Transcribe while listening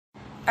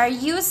Are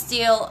you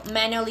still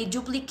manually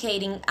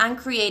duplicating and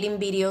creating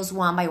videos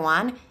one by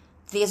one?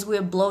 This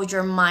will blow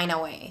your mind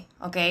away,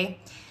 okay?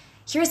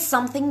 Here's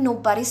something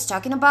nobody's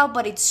talking about,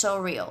 but it's so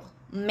real.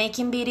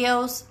 Making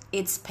videos,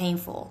 it's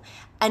painful.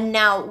 And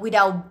now,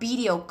 without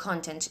video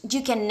content,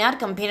 you cannot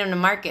compete on the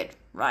market,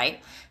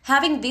 right?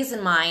 Having this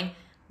in mind,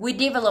 we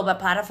develop a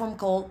platform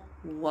called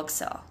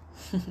Woxo,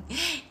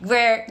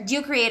 where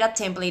you create a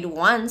template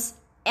once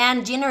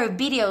and generate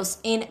videos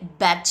in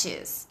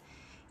batches.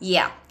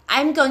 Yeah,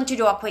 I'm going to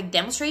do a quick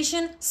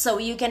demonstration so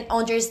you can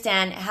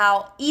understand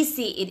how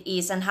easy it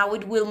is and how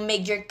it will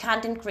make your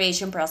content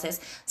creation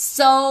process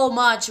so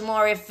much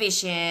more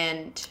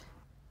efficient.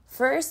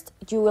 First,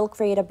 you will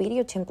create a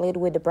video template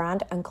with the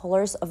brand and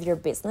colors of your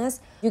business.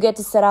 You get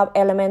to set up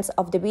elements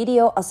of the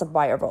video as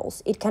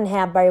variables. It can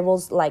have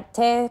variables like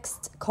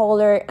text,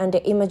 color, and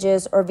the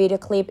images or video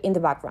clip in the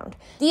background.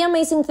 The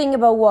amazing thing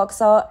about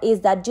Woxo is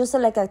that you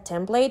select a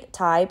template,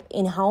 type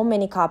in how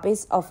many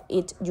copies of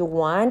it you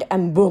want,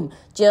 and boom,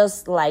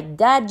 just like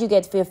that, you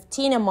get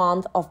 15 a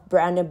month of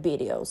branded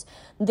videos.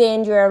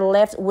 Then you are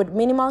left with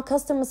minimal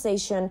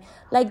customization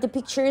like the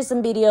pictures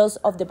and videos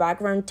of the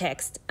background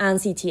text and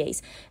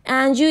CTAs.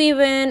 And you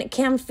even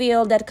can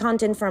fill that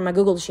content from a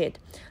Google Sheet.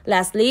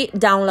 Lastly,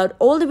 download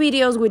all the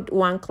videos with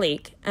one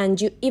click, and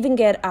you even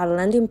get a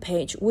landing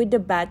page with the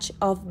batch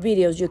of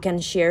videos you can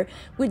share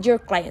with your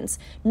clients.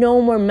 No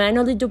more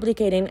manually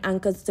duplicating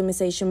and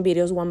customization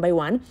videos one by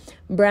one.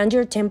 Brand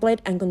your template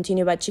and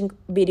continue batching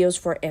videos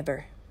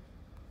forever.